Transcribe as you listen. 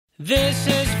This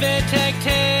is Vittek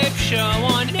Tape Show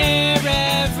on air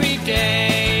every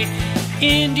day.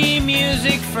 Indie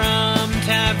music from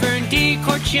Tavern di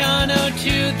Corciano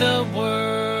to the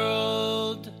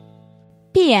world.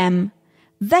 PM.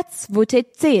 Thatz Wut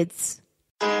IT Iz.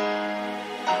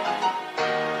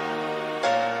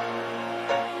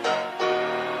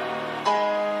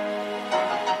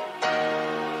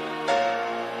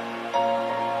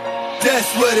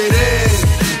 That's what it is.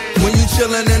 When you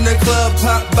chillin' in the club,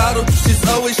 pop bottle, she's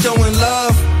always showing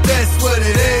love. That's what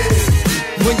it is.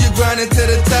 When you grindin' to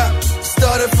the top,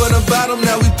 started from the bottom,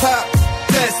 now we pop.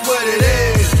 That's what it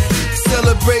is.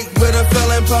 Celebrate with a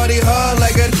felon, party hard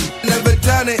like I never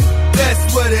done it.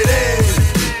 That's what it is.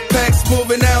 Packs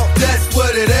moving out, that's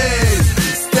what it is.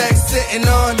 Stacks sitting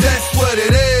on, that's what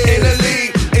it is. In the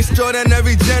league,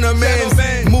 extraordinary gentlemen.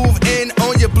 Move in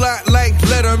on your block like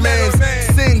Letterman.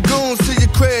 Send goons to your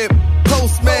crib,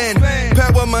 postman.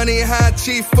 Power money, high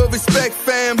chief for respect,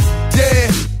 fam.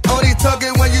 Yeah, only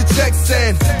talking when you check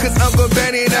send. Cause Uncle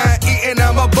Benny not eating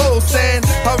out my bowl sand.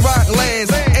 I rock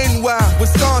lands, NY,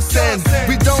 Wisconsin.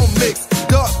 We don't mix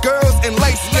dark girls and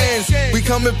light skins. We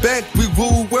coming back, we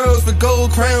rule worlds with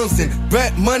gold crowns and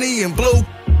rap money and blow.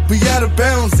 We out of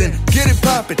bounds and get it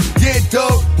poppin', yeah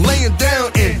dog, laying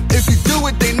down and if you do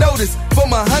it they notice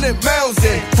from 100 miles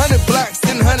and 100 blocks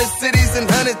and 100 cities and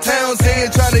 100 towns. They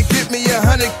ain't trying to get me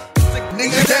 100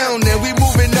 niggas down and we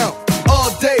moving out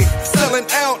all day, selling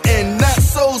out and not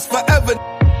souls forever.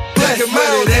 Black and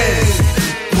what it is.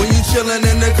 When you chillin'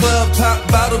 in the club, pop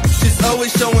bottle, she's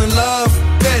always showing love.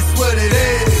 That's what it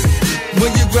is.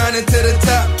 When you grindin' to the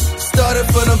top, started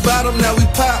from the bottom, now we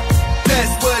pop.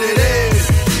 That's what it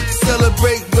is.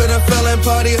 Celebrate with a felon,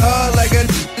 party hard like I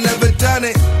never done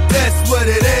it. That's what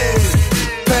it is.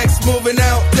 Packs moving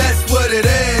out, that's what it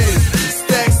is.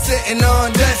 Stacks sitting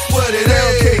on, that's what it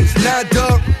is. Nah,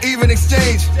 dog, even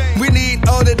exchange. We need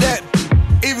all of that,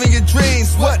 even your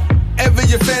dreams. Whatever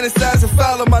you fantasize and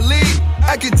follow my lead,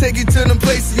 I can take you to them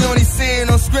places you only seeing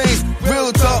on screens.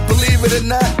 Real talk, believe it or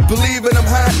not, believe it, I'm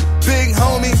hot. Big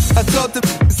homie, I taught them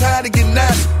it's how to get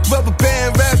knots. Rubber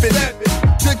band rapping.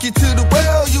 Took you to the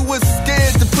well, you was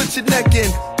scared to put your neck in.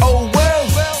 Oh well,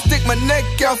 stick my neck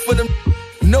out for them.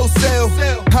 No sale,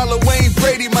 Halloween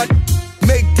Brady, my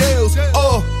make deals.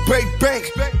 Oh, break bank,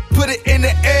 put it in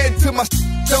the air till my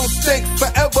don't stink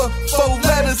forever. 4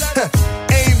 letters,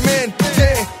 amen,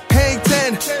 yeah, hang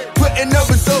 10. Putting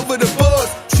numbers over the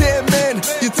boards, chairman.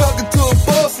 You talking to a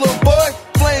boss, little boy,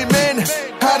 flamin'.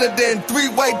 Hotter than 3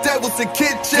 white devils in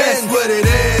kitchen. That's what it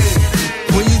is.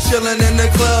 When you chillin' in the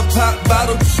club, pop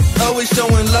bottle, always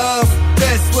showing love.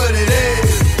 That's what it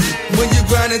is. When you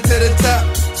grindin' to the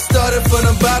top, started from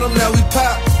the bottom, now we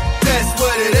pop. That's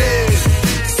what it is.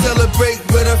 Celebrate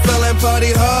with a felon,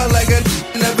 party hard like I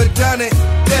never done it.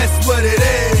 That's what it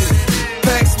is.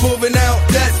 Packs moving out,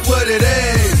 that's what it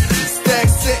is.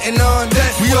 Stacks sitting on,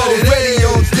 that's what it is. We already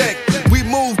on deck, we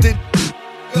moved it.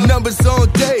 Numbers on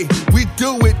day, we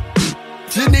do it.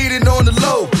 You need it on the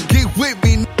low, get with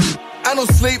me. I don't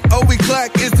sleep, all we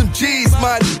clock is them G's,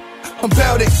 my I'm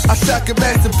bout it, I shock a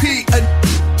Master P.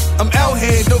 I'm out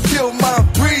here, don't kill my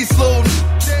breeze, slow.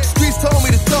 Streets told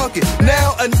me to talk it,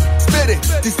 now I spit it.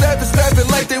 These rappers rapping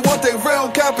like they want their real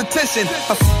competition.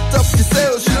 I f***ed up your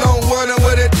sales, you don't wanna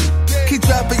with it. Keep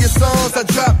dropping your songs, I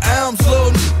drop albums,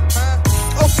 load.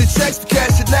 Off the checks for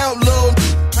cashing out, load.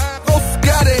 Off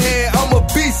got it here, I'm a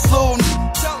beast, load.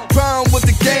 Problem with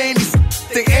the game,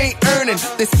 they ain't earning.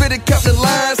 They spit a couple of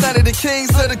lines out of the kings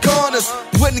of the corners.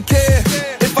 Wouldn't care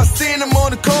if I seen them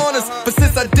on the corners, but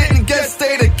since I didn't guess,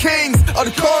 they the kings of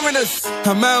the coroners.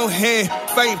 I'm out here,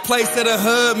 fighting place of the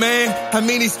hood, man. I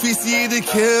mean these streets, you either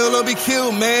kill or be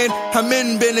killed, man. I'm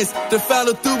in business to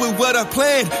follow through with what I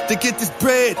planned, to get this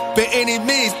bread by any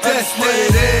means. That's what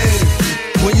it is.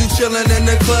 When you chillin' in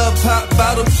the club, pop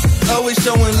bottle, always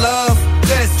showing love.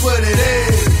 That's what it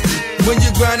is. When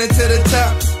you grindin' to the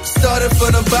top, started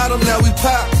from the bottom, now we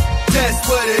pop. That's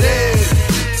what it is.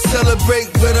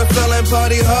 Celebrate with a felon,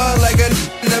 party hard like I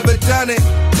never done it.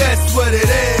 That's what it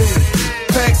is.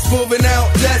 Packs moving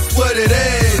out, that's what it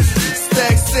is.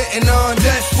 Stacks sitting on,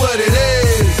 that's what it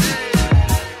is.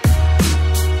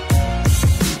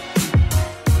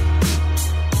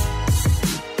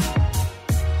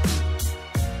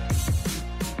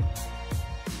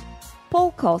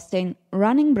 Costyn,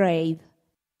 Running Brave.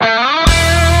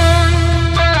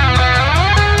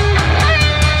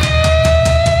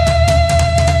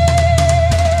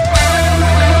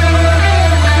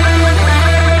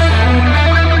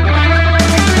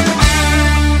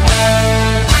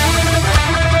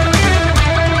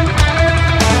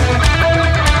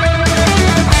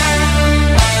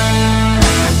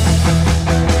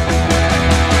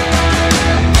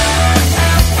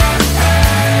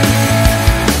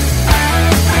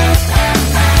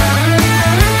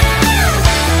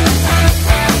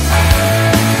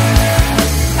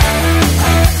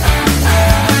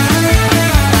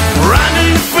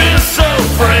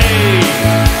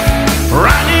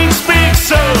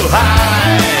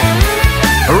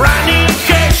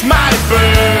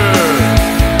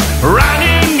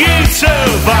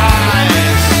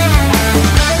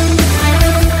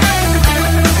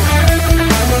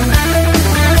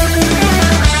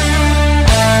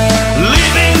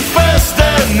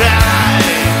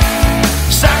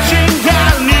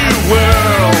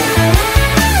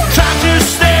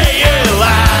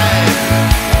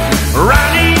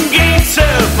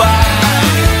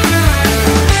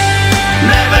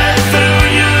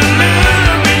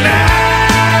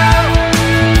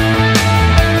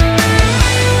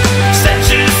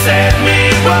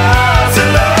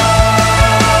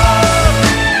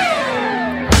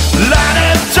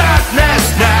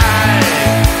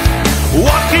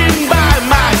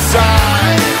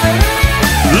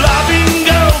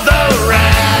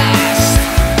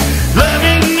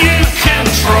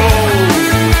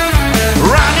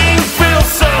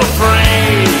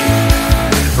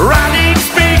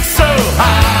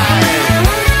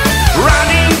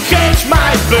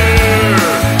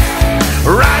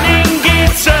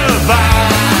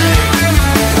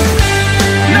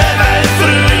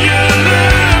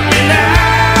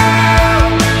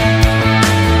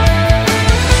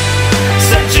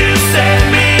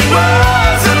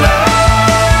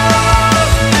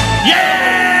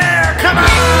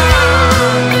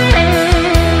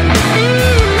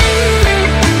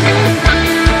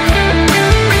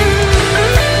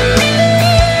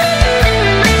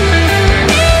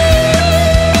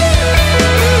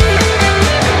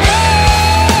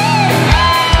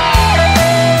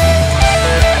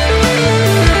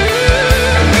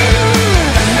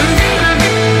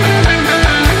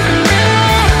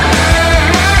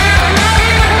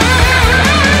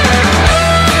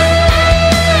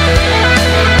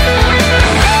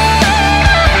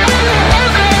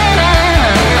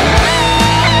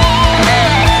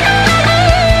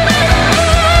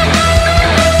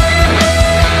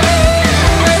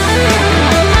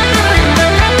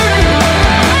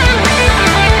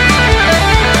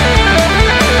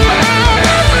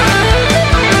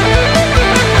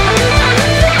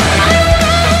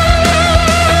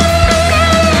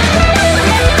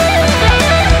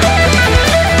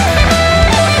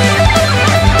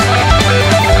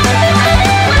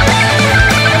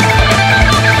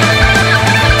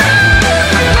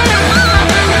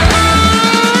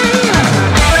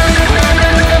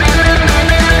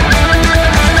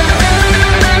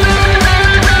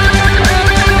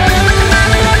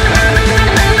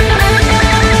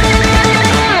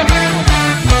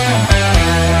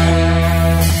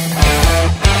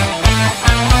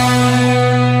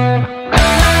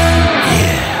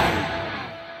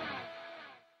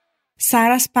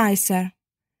 Spicer.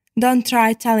 Don't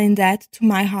try telling that to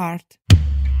my heart.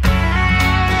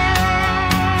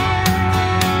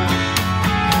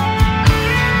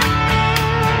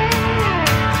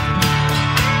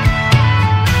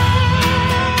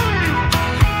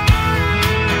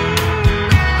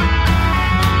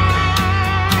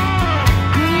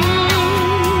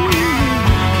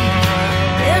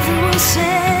 Everyone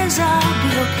says I'll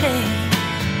be okay.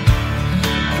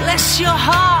 Bless your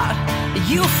heart,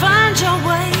 you'll find your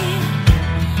way.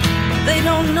 They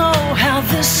don't know how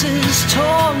this has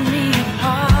torn me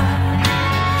apart.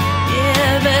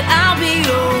 Yeah, but I'll be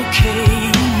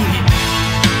okay.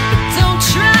 But don't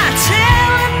try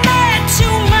telling that to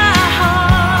my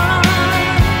heart.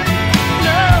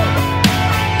 No.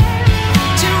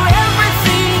 To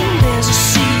everything there's a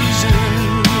season.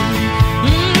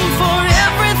 For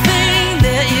everything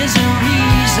there is a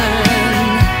reason.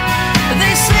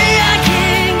 They say I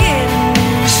can't get a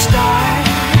new start.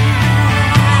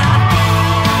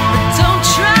 But don't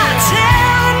try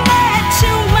telling that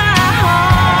to my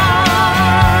heart.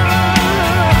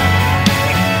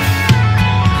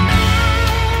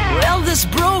 Well, this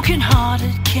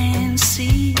broken-hearted can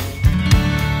see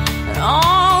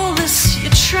all this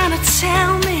you're trying to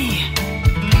tell me.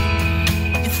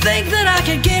 You think that I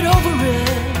could get over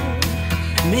it?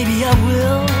 Maybe I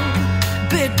will,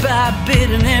 bit by bit,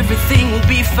 and everything will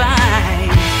be fine.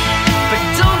 But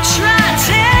don't try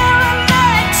telling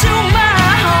that to my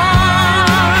heart.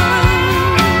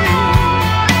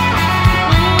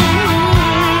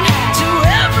 To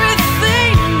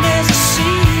everything there's a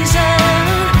season.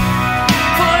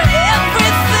 For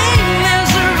everything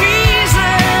there's a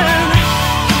reason.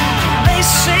 They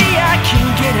say I can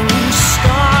get a new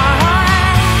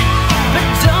start. But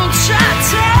don't try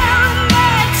telling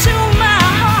that to my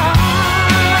heart.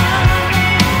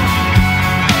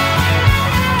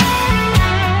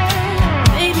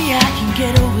 Maybe I can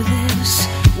get over this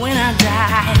when I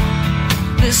die.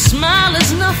 This smile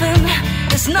is nothing,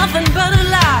 it's nothing but a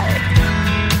lie.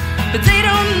 But they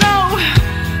don't know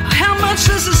how much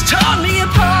this has torn me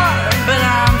apart. But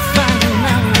I'm finding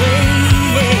my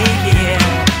way, yeah.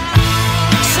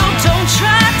 So don't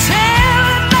try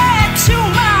telling that to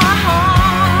my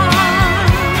heart.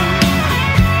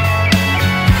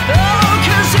 Oh,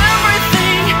 'cause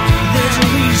everything, there's a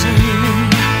reason.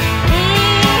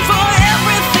 For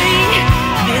everything,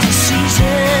 there's a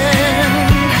season.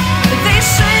 They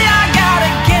say I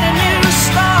gotta get a new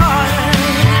start.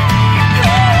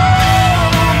 Oh,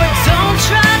 but don't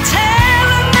try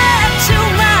telling that to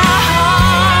my heart.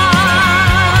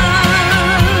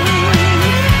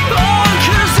 Oh,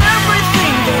 'cause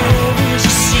everything, there is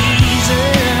a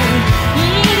season.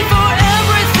 For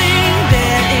everything,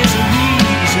 there is a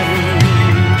reason.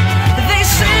 They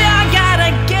say I gotta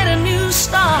get a new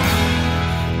start.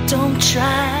 Don't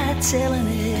try telling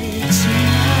it to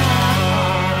my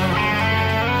heart.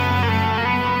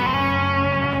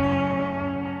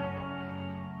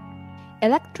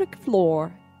 Electric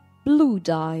Floor,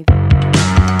 Bluedive.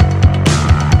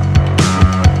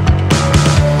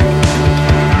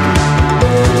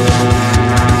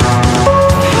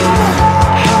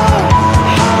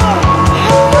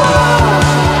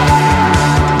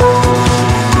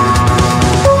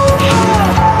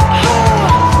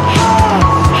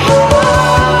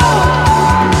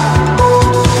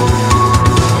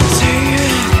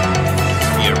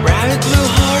 Your bright blue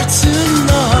hearts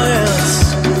and eyes,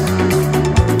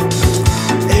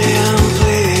 and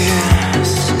play.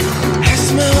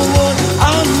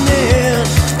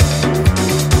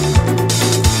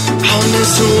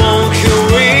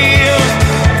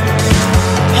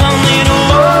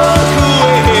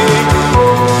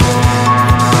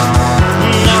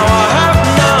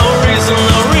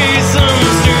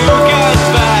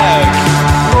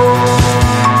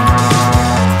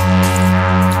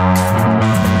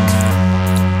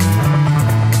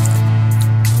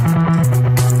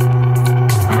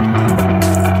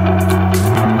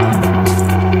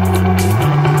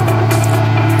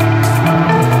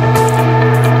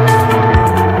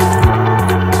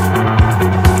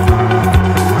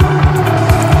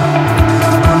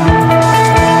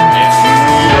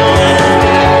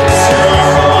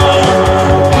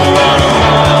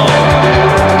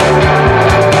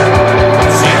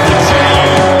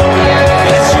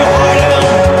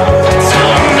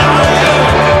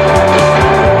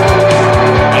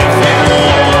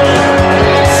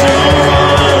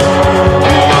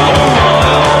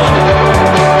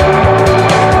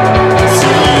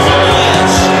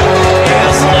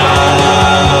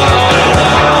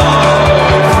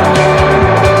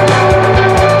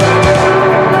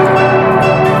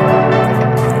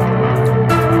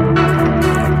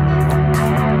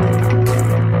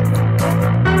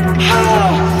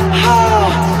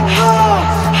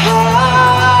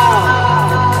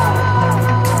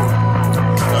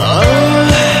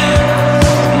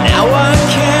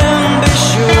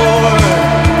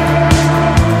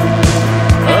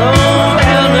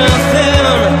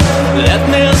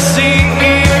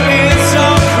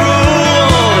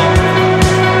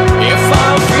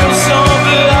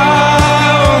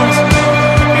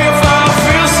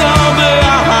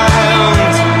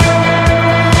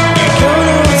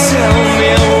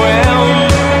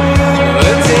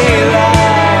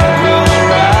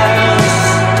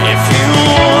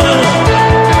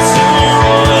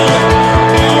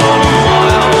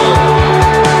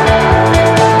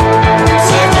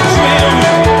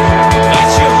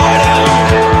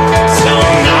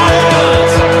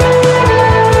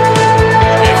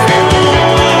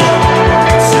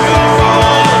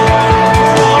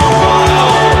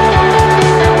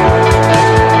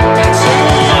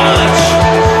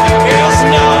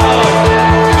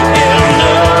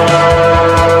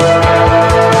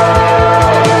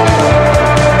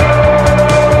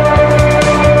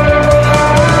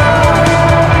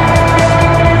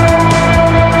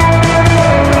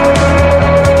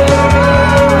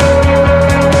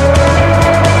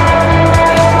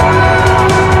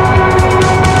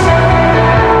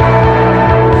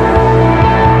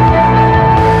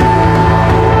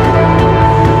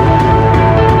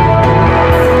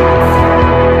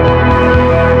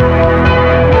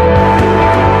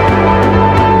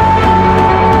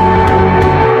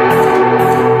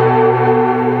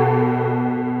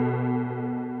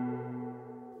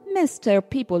 Mr.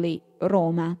 Pipoli,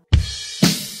 Roma.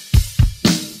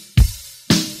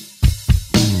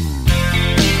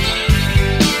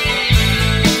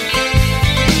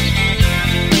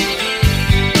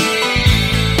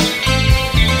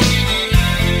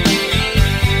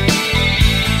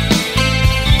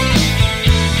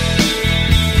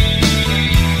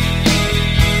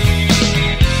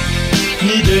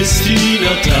 I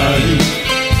destinatari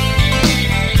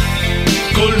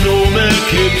col nome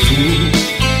che fu,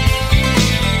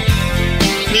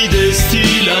 mi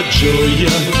desti la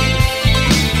gioia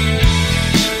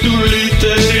d'un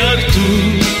litterar tu.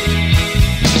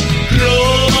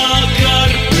 Roma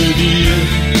carpe diem,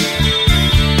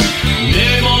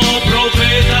 nemo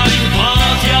profeta in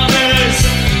patria est,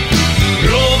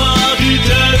 Roma di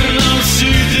Eternal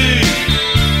City.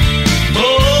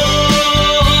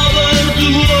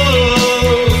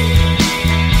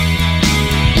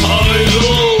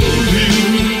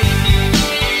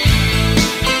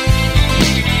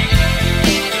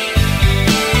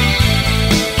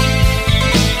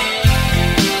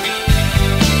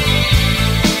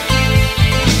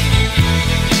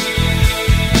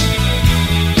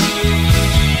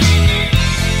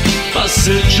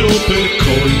 Passeggio per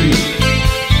colli,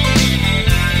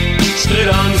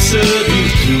 speranze e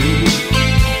virtù,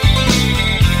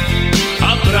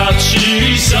 abbracci,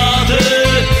 risate,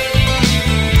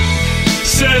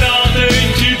 serate in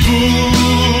TV.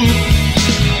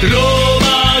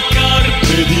 Roma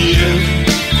carpe diem,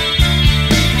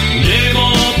 nemo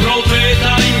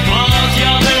profeta in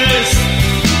patria est,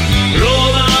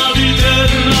 Roma di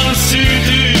Eternal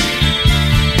City.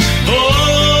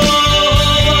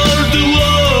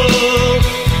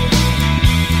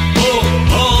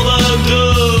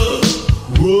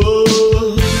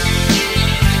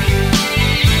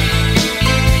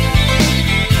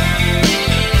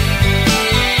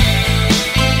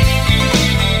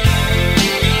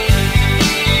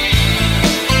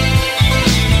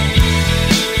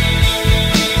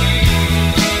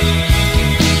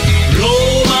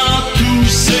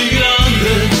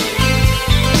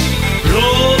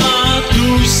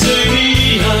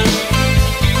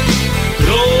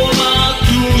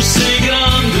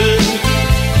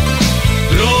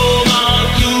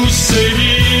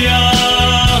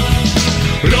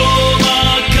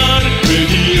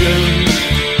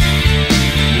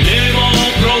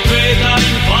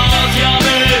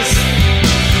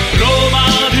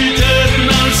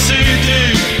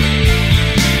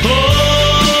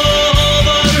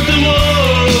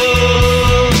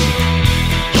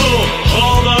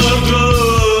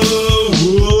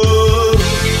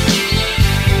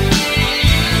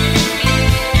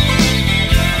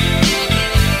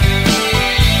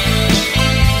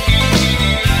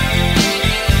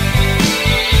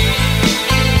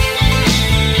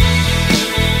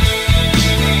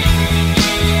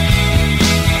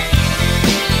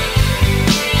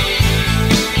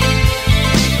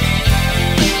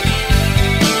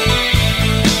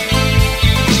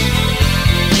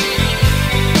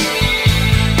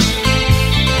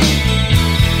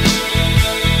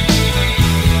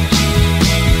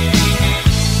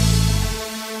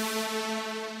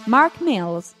 Mark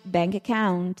Mills bank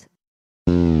account.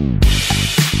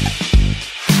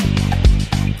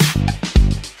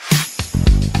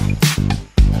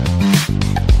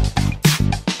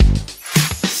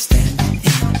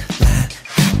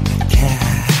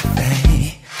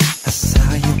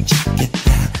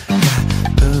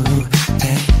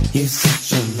 You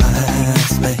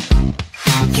sexualize me.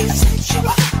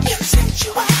 You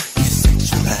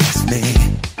sexualize me.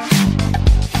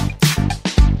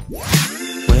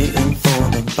 Waiting for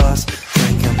the bus,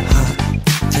 drinking hot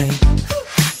tea.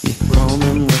 You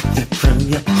roaming with your crew,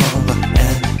 you all the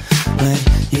way.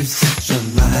 You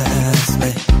sexualize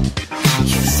me.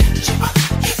 You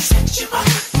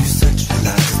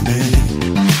sexualize me.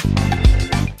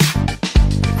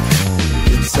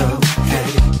 It's okay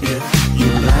if you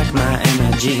like my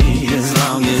energy, as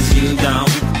long as you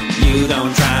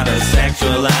don't try to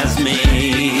sexualize me.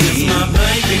 It's my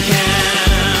bank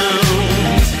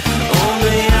account,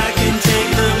 only I can take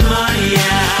the money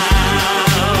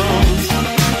out.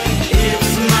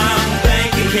 It's my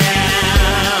bank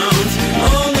account,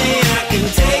 only I can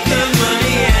take the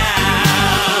money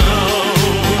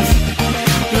out.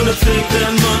 Gonna take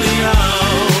that money out.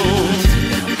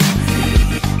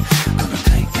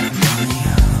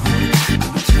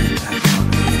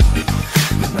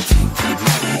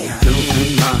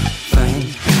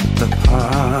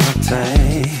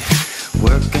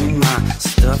 Working my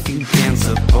stuff, you dance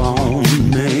upon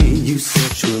me. You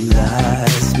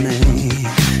sexualize me.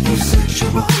 You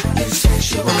sexualize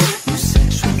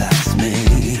me.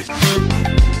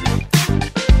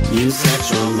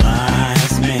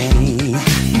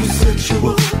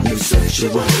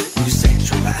 sexual, you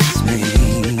sexualize me.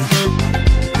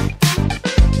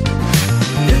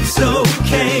 It's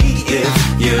okay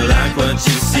if you like what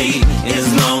you see,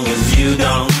 as long as you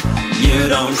don't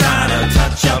try to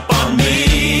touch up on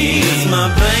me. It's my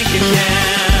bank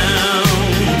account,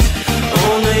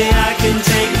 only I can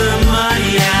take the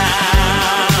money out.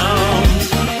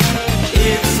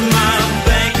 It's my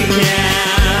bank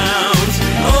account,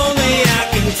 only I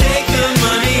can take the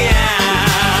money out.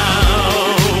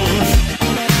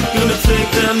 Gonna take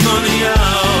that money out.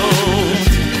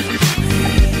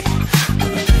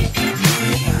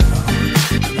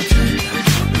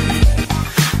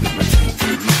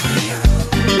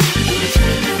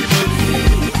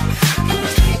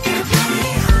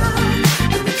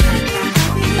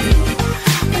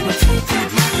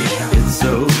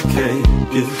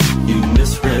 If you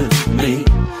misread me,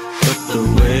 but the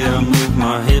way I move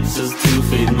my hips is to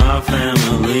feed my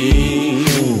family.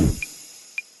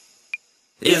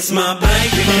 It's my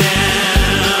bank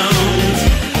account,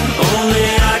 only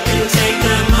I can take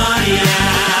that money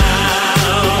out.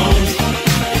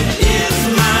 It's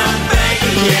my bank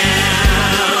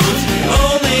account,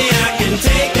 only I can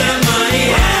take that money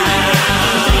out.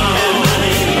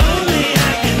 Only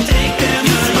I can take that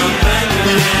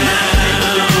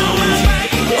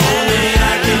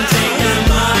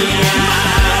money out.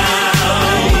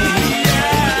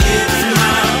 It's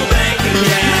my bank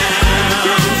account.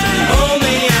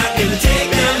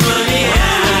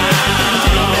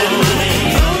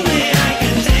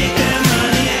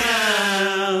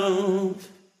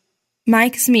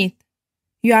 Mike Smith,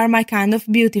 You Are My Kind of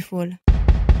Beautiful.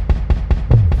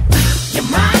 You're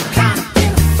my kind of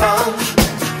beautiful.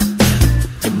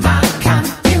 You're my kind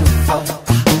of beautiful.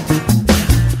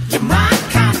 You're my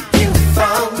kind of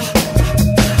beautiful.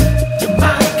 You're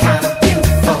my kind of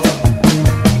beautiful.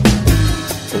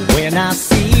 When I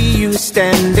see you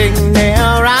standing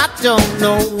there, I don't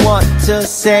know what to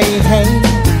say. Hey,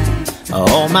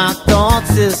 all my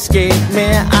thoughts escape me.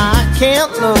 I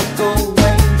can't look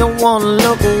away. Don't wanna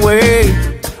look away.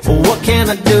 What can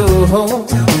I do?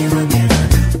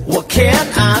 What can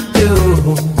I do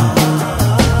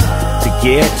to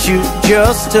get you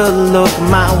just to look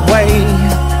my way?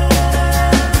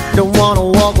 Don't wanna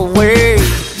walk away.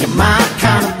 You're my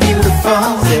kind of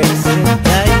beautiful, sexy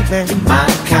baby. You're my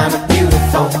kind of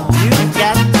beautiful. You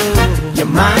got to. You're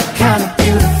my kind of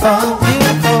beautiful,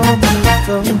 beautiful,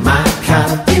 beautiful. You're my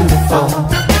kind of beautiful.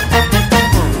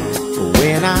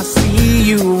 When I see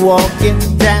you walking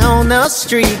down the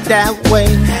street that way,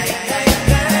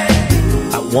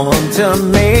 I want to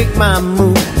make my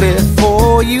move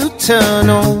before you turn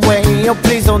away. Oh,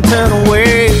 please don't turn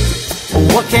away.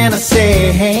 What can I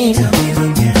say?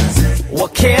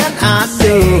 What can I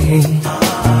say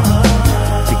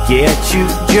to get you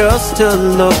just to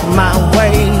look my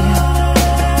way?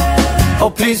 Oh,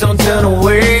 please don't turn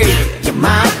away. You're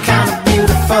my kind of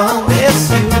beautiful. Yes,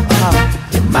 you are.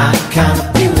 You're my kind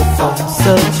of beautiful.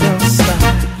 Such a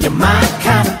star. You're my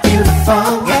kind of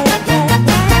beautiful.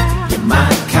 You're my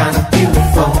kind of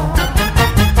beautiful.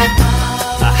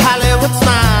 A Hollywood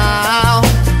smile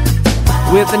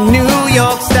with a New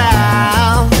York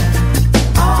style.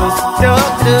 Those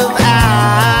seductive eyes,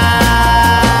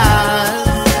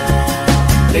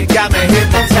 they got me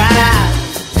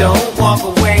hypnotized. Don't walk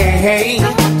away.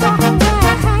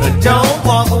 Don't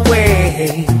walk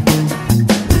away.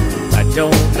 I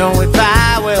don't know if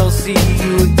I will see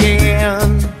you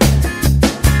again.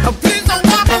 Oh, please don't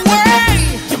walk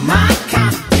away. You're my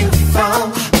kind of beautiful.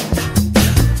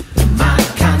 You're my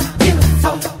kind of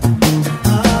beautiful.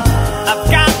 I've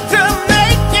got to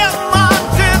make you more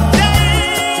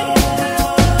today.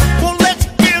 Won't let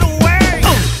you get away.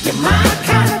 You're my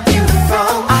kind of beautiful.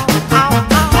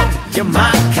 You're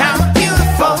my kind of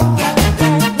beautiful.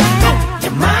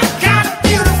 You're my kind of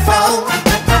beautiful.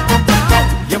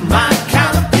 You're my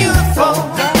kind of beautiful.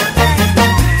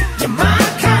 You're my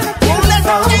kind of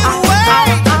beautiful. You're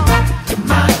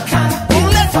my kind of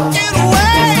beautiful.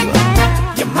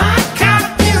 You're my kind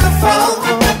of beautiful.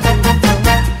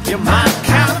 You're my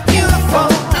kind of beautiful.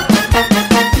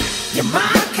 You're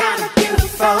my kind of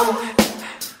beautiful.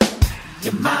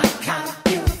 You're my kind of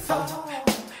beautiful.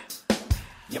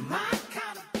 You're my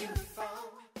kind of beautiful.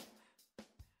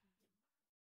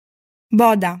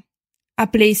 Boda, A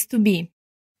Place to Be.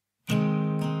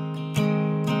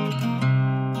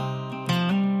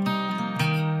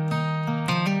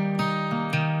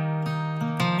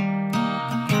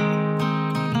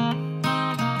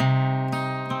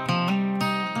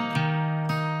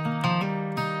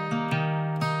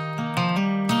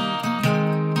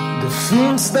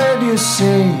 Things that you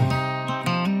say,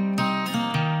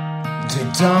 they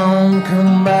don't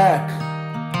come back.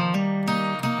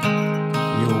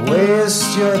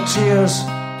 waste your tears,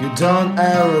 you don't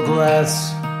have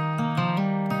regrets.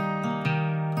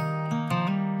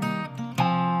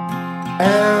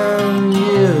 And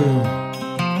you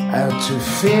have to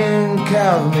think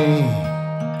of me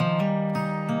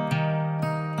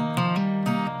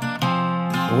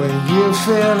when you're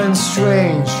feeling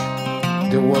strange.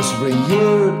 There was with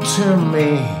you to me.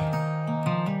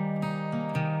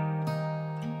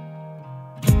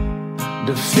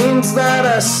 The things that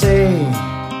I say,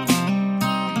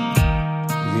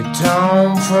 you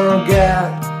don't forget.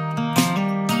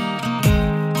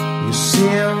 You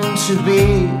seem to be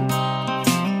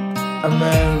a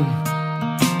man.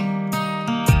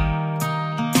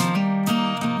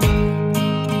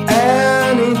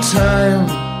 Anytime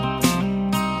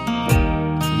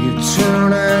you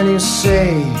turn and you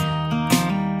say,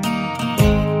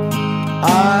 I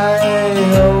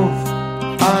hope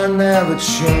I never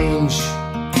change.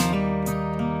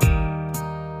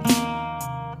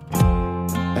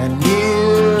 And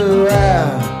you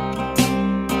have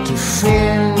to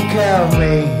think of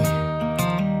me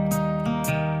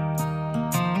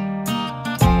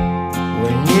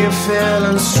when you're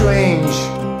feeling strange.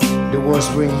 The words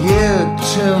bring you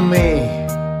to me.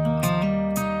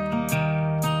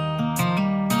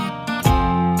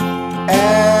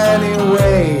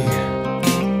 Anyway,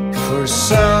 for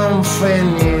something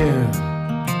new,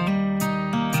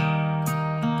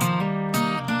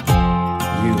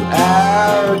 you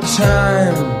have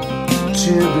time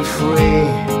to be free.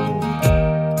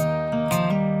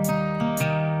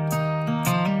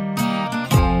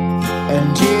 And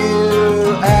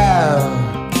you have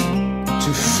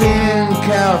to think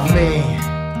of me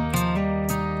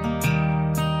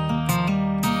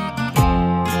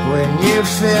when you're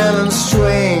feeling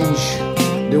strange.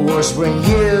 The words bring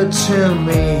you to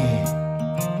me.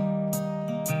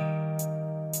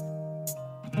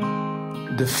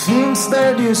 The things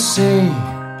that you say,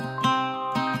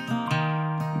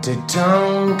 they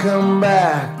don't come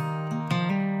back.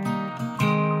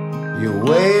 You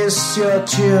waste your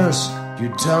tears, you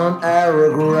don't have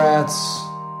regrets.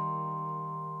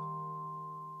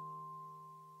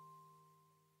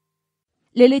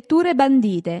 Le letture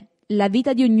bandite, la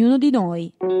vita di ognuno di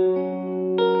noi.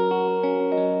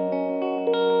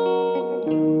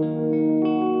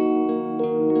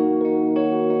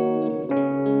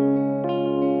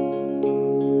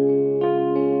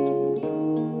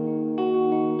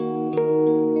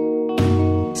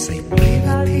 Sei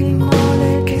priva di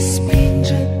mole che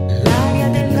spinge l'aria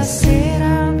della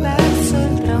sera verso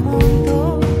il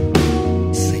tramonto.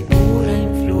 Sei pura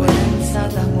influenza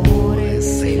d'amore,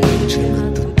 sei luce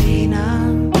mattutina.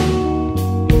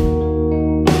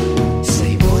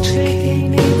 Sei voce che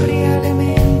inebria le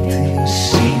menti,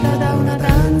 uscita da una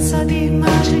danza di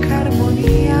magica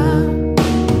armonia.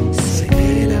 Sei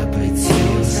tela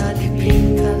preziosa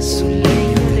dipinta sul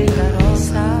legno della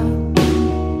rosa.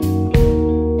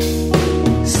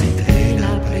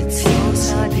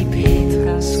 Di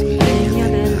pietra sul legno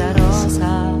della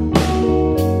rosa.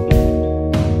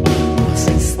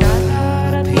 Sei stata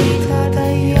rapita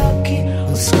dagli occhi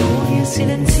oscuri e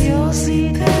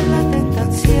silenziosi della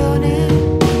tentazione.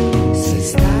 Sei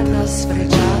stata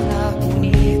sfregiata,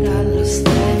 punita allo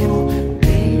stremo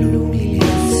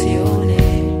dell'umiliazione.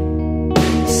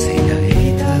 Sei la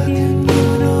vita di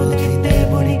ognuno dei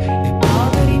deboli e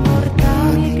poveri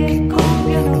mortali che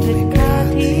compiono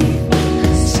peccati.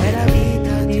 Sei la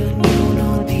vita di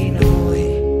ognuno di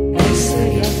noi,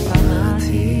 esseri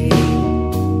affamati.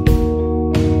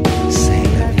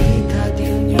 Sei la vita di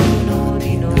ognuno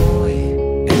di noi,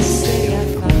 esseri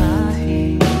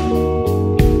affamati.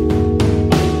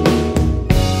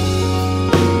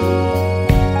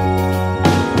 Sei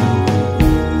la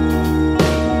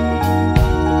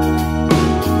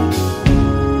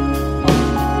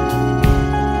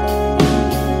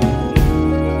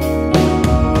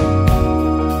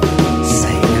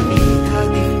vita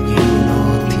di ognuno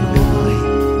di noi,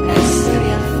 esseri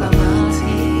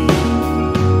affamati.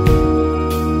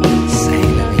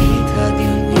 Sei la vita di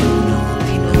ognuno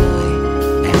di noi, esseri affamati.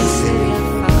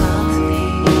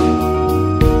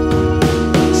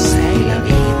 Sei la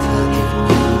vita di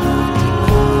ognuno di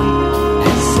noi,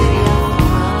 esseri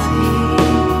affamati.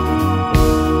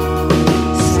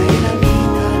 Sei la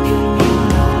vita di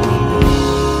ognuno di noi,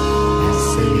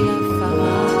 esseri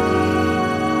affamati.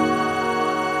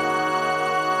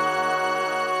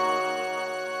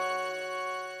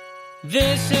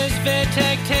 This is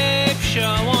Vittek Tape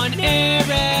Show on air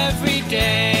every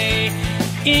day.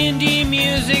 Indie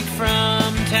music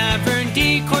from Tavern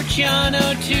di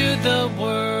Corciano to the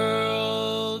world.